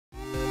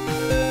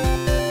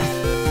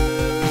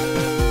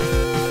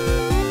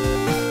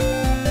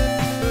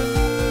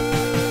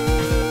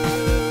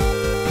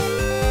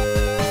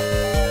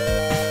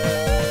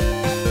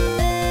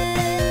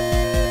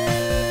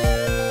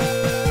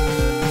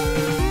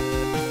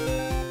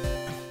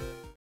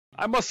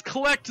I must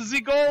collect the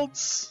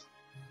golds.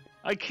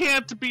 I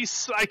can't be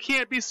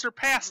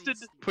surpassed.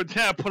 Put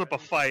up a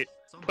fight.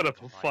 Put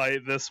up a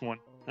fight. This one.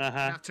 You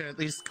have to at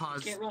least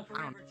cause. I don't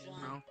know.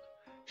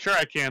 Sure,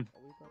 I can.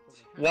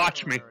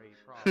 Watch me.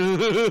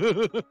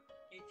 Hey,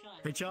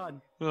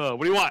 Chun. What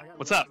do you want?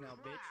 What's up?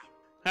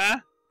 Huh?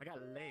 I got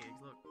legs.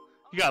 Look.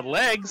 You got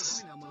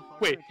legs?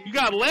 Wait, you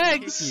got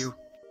legs? You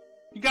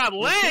got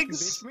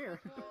legs?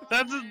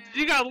 That's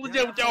you got.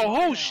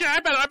 Oh shit!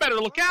 I better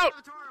look out.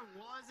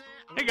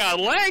 I got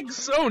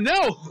legs. Oh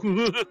no!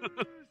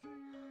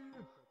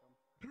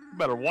 I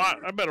better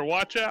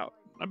watch out.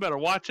 I better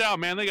watch out,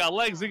 man. They got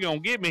legs. They gonna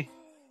get me.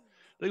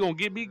 They gonna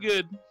get me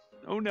good.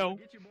 Oh no!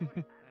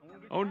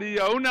 Oh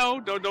no!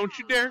 Don't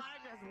you dare!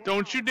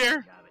 Don't you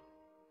dare!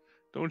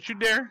 Don't you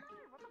dare!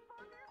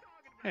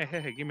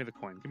 Hey! Give me the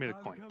coin. Give me the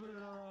coin.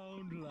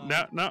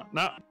 No!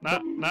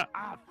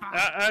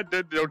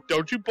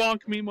 Don't you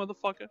bonk me,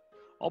 motherfucker!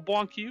 I'll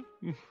bonk you.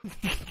 Sorry,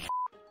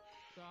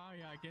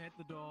 I can't hit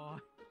the door.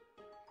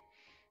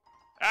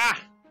 Ah!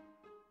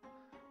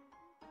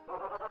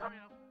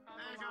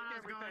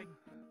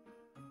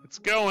 It's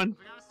going.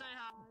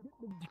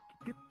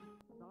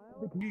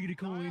 Giggity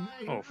coin.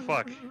 Oh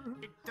fuck.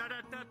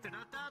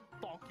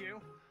 Bonk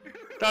you.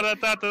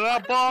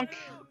 Bonk.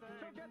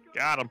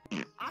 Got him.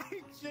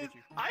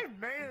 I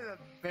made it a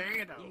thing.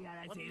 You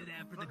gotta save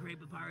that for the great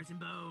papyrus and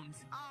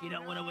bones. You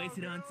don't want to waste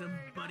it on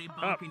somebody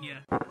bonking you.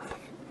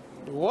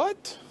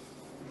 What?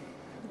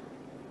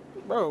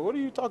 Bro, what are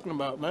you talking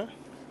about, man?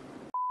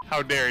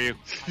 How dare you?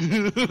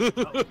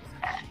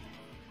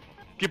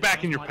 Get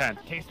back in your pen.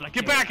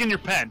 Get back in your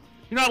pen.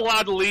 You're not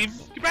allowed to leave.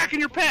 Get back in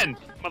your pen,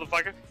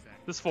 motherfucker.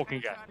 This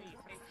fucking guy.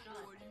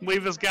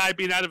 Leave this guy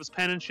being out of his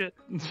pen and shit.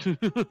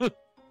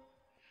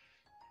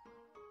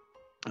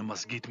 I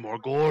must get more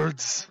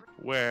gourds.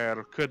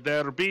 Where could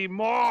there be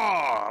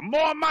more?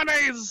 More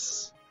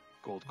monies!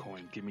 Gold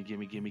coin. Gimme.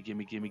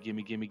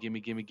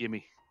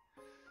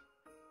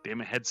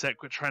 Damn it, headset,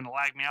 quit trying to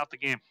lag me out the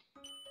game.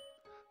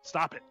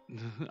 Stop it.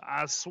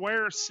 I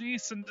swear,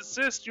 cease and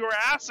desist your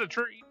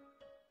assetry.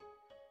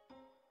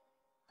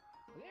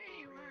 There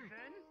you are,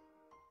 then.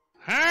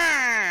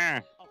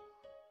 Ha! Oh.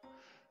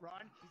 Ron,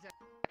 he's in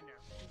there.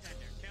 He's in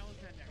there. Taylor's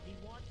in there. He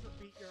wants to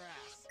beat your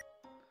ass.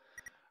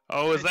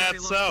 Oh, is that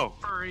so?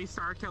 Furry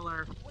Star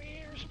Killer.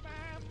 Where's my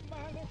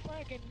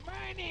motherfucking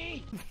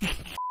money?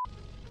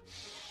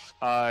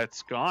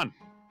 It's gone.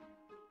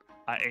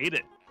 I ate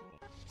it.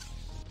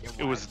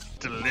 It was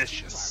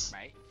delicious.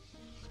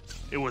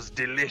 It was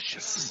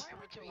delicious.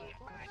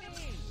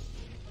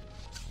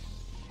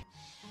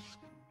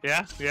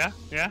 Yeah.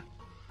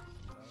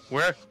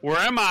 Where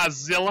am I,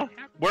 Zilla?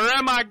 Where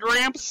am I,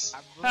 Gramps?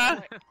 Huh?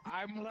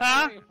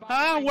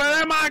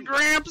 Where am I,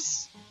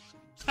 Gramps?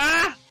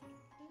 Huh?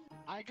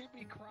 I could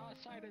be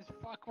cross-eyed as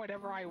fuck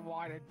whenever I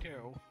wanted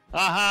to.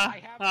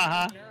 I have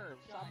no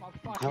nerves. I'm a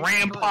fucking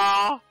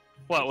Grandpa?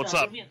 What? What's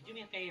up? Do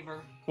me a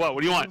favor. What?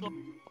 What do you want? Over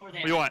What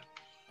there. do you want?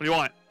 What do you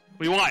want?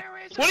 What do you want?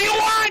 What do you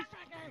want?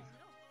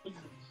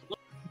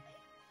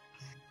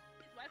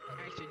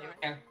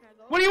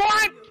 What do you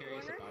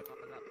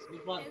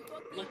want?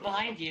 Look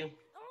behind you.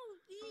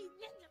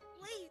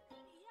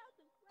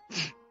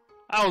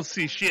 I don't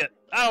see shit.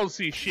 I don't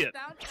see shit.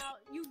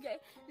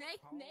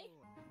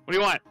 What do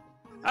you want?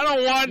 I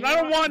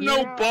don't want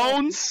no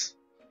bones.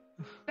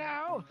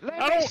 No,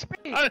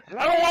 I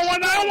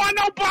don't want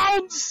no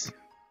bones.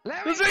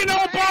 This ain't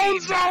no bone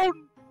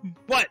zone.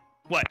 What?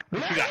 What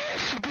you got?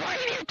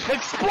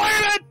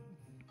 Explain it.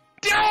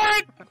 Do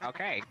it.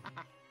 Okay.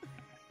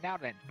 Now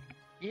then,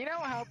 you know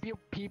how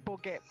people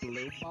get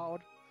blue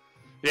boned?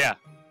 Yeah.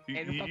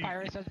 And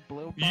Papyrus has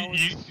blue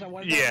bones, so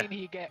what does that mean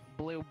he get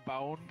blue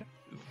boned?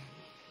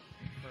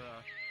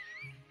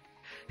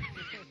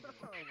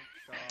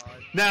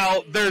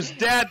 Now, there's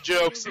dad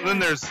jokes, and then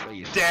there's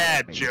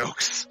dad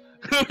jokes.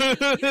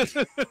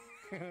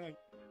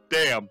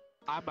 Damn.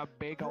 I'm a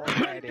big old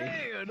daddy.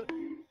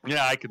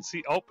 Yeah, I can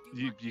see. Oh,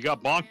 you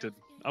got bonked.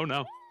 Oh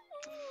no.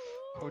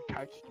 Who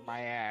touched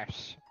my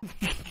ass?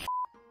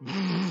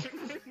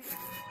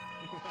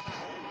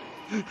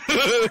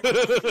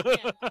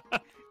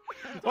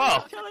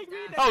 Well,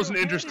 that was an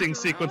interesting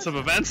sequence of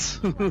events.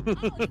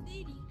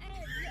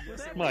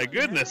 My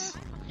goodness.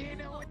 You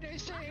know what they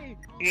say?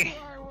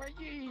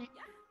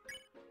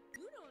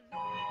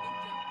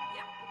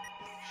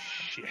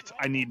 Shit,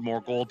 I need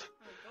more gold.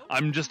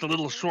 I'm just a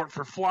little short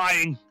for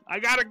flying. I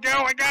gotta go,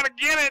 I gotta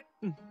get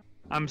it!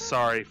 I'm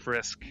sorry,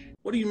 Frisk.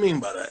 What do you mean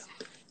by that?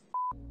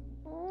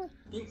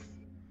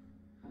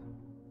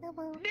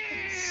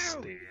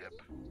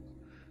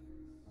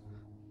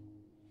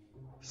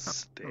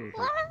 Stab.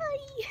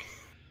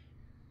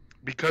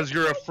 Because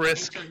you're a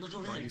Frisk,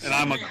 and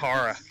I'm a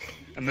Chara.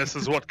 And this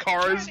is what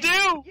Charas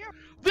do!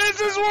 This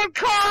is what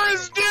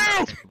Charas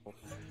do!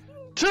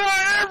 To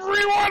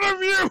every one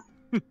of you!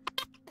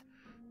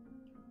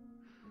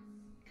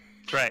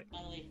 That's right.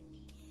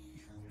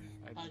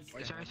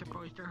 Was I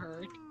supposed to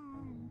hurt?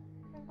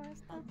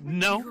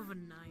 No.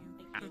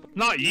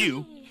 Not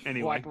you,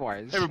 anyway. What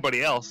was?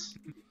 Everybody else.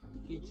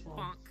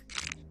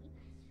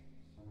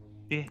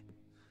 Yeah.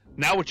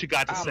 Now what you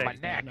got to Oh, say? my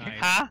neck.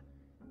 Huh?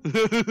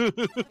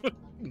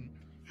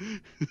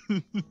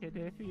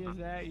 Kniffy, is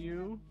that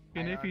you? I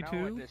don't Kniffy know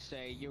too? what to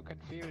say. You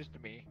confused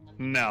me.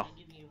 No.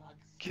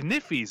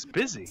 Kniffy's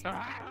busy. 3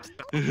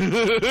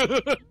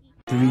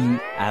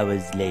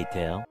 hours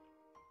later.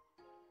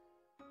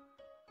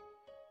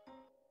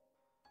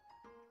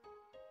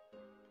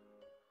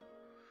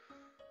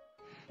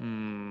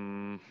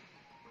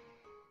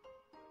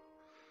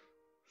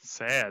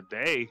 Sad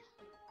day.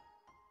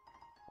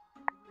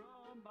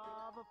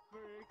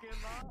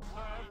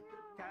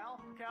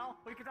 Cal,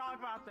 we can talk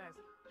about this.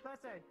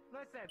 Listen,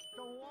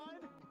 the one.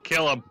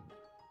 Kill him.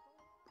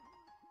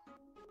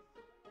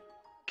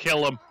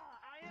 Kill him.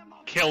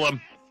 Kill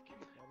him.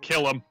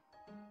 Kill him.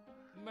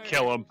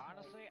 Kill him.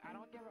 Honestly, I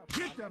don't give a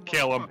fuck.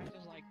 Kill him. I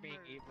just like being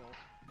evil.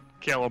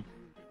 Kill him.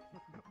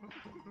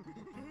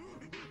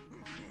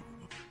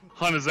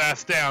 Hunt his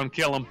ass down.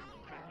 Kill him.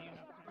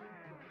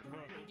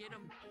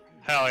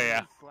 Hell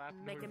yeah.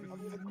 Make him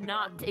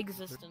not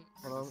existent.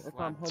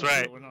 That's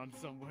right.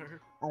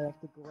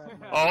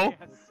 Oh,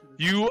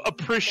 you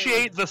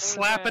appreciate the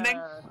slapping?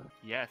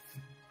 Yes.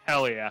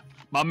 Hell yeah.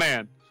 My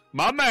man.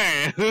 My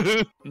man.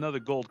 Another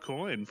gold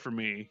coin for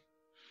me.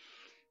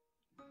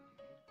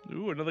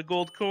 Ooh, another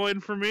gold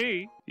coin for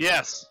me.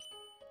 Yes.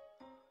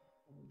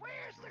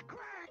 Where's the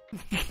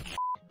crack?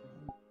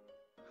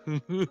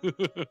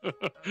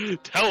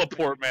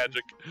 Teleport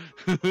magic.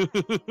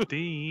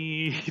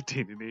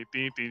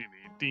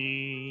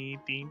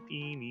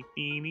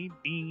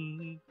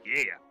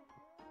 Yeah.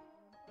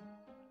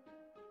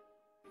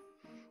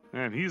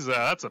 Man, he's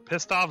that's a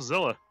pissed off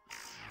Zilla.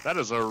 That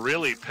is a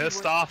really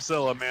pissed off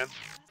Zilla, man.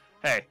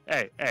 Hey,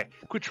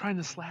 quit trying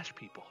to slash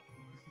people.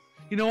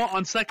 You know what?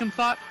 On second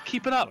thought,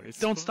 keep it up.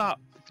 Don't stop.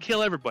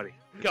 Kill everybody.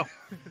 Go.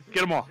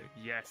 Get them all.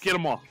 Yes. Get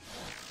them all.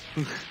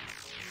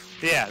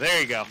 Yeah,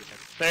 there you go.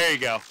 There you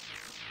go.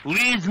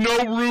 Leave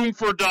no room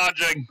for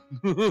dodging.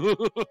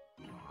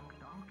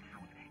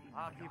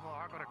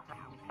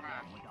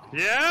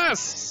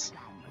 Yes!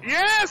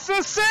 Yes,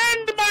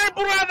 ascend, my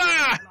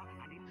brother!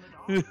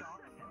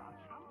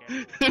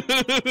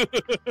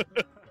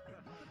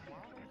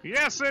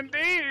 Yes,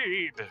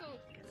 indeed!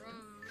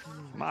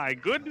 My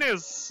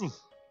goodness!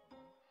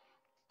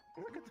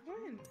 Look, it's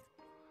win.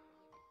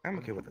 I'm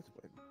okay with this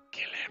win.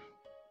 Kill him.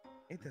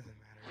 It doesn't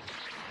matter.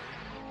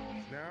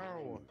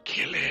 No.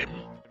 Kill him.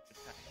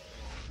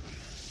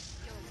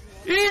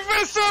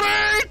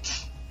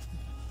 Eviscerate!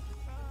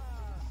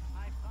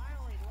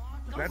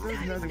 That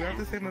does nothing. We have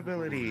the same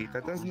ability.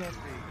 That does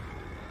nothing.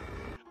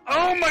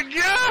 Oh my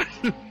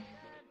god!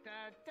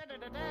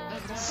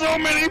 So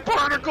many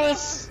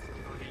particles!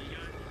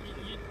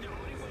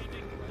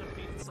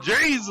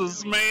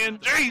 Jesus, man,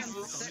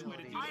 Jesus!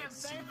 I am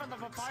safe from the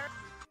papyrus.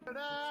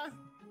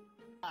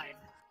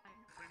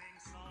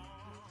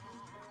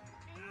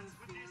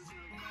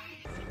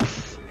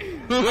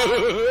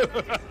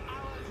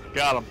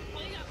 Got him.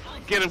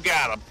 Get him,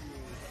 got him.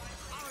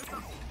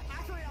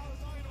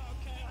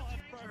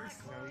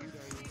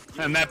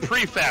 And that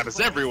prefab is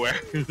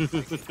everywhere.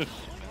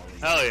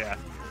 Hell yeah.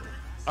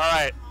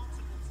 Alright.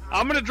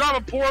 I'm gonna drop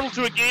a portal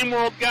to a game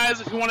world,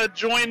 guys. If you want to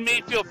join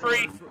me, feel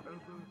free.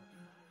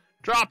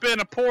 Drop in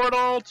a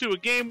portal to a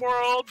game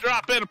world.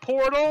 Drop in a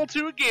portal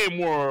to a game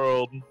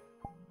world.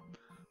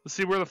 Let's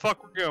see where the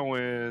fuck we're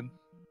going.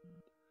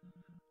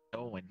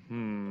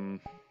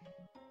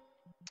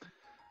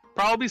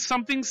 Probably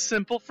something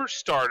simple for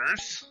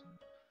starters.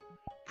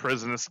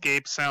 Prison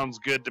escape sounds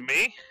good to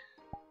me.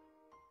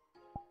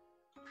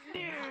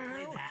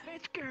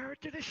 Let's go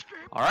to the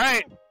strip.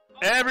 Alright.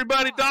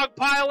 Everybody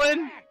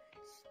dogpiling.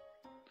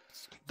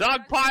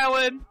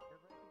 Dogpiling.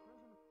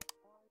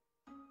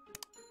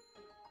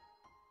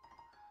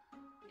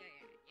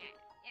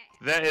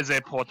 There is a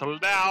portal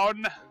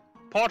down.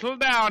 Portal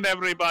down,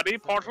 everybody.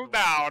 Portal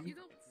down.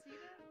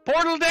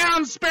 Portal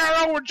down,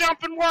 Sparrow. We're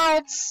jumping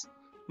worlds.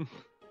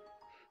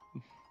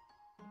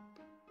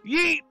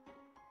 Yeet.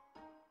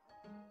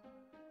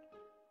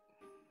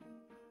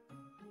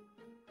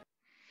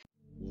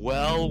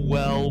 Well,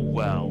 well,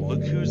 well.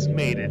 Look who's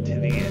made it to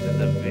the end of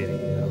the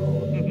video.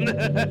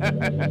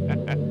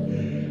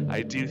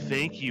 I do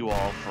thank you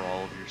all for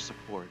all of your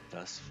support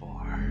thus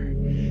far.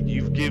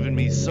 You've given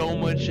me so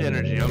much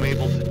energy, I'm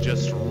able to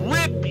just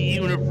rip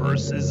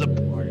universes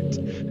apart.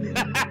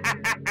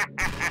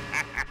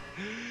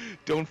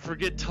 Don't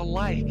forget to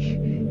like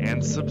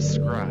and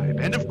subscribe.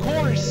 And of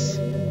course,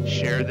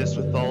 share this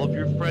with all of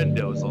your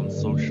friendos on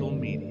social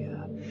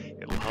media.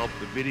 It'll help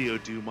the video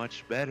do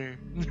much better.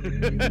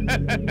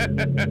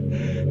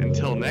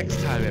 Until next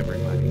time,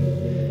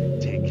 everybody,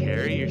 take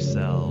care of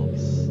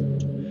yourselves.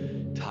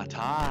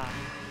 Ta-ta.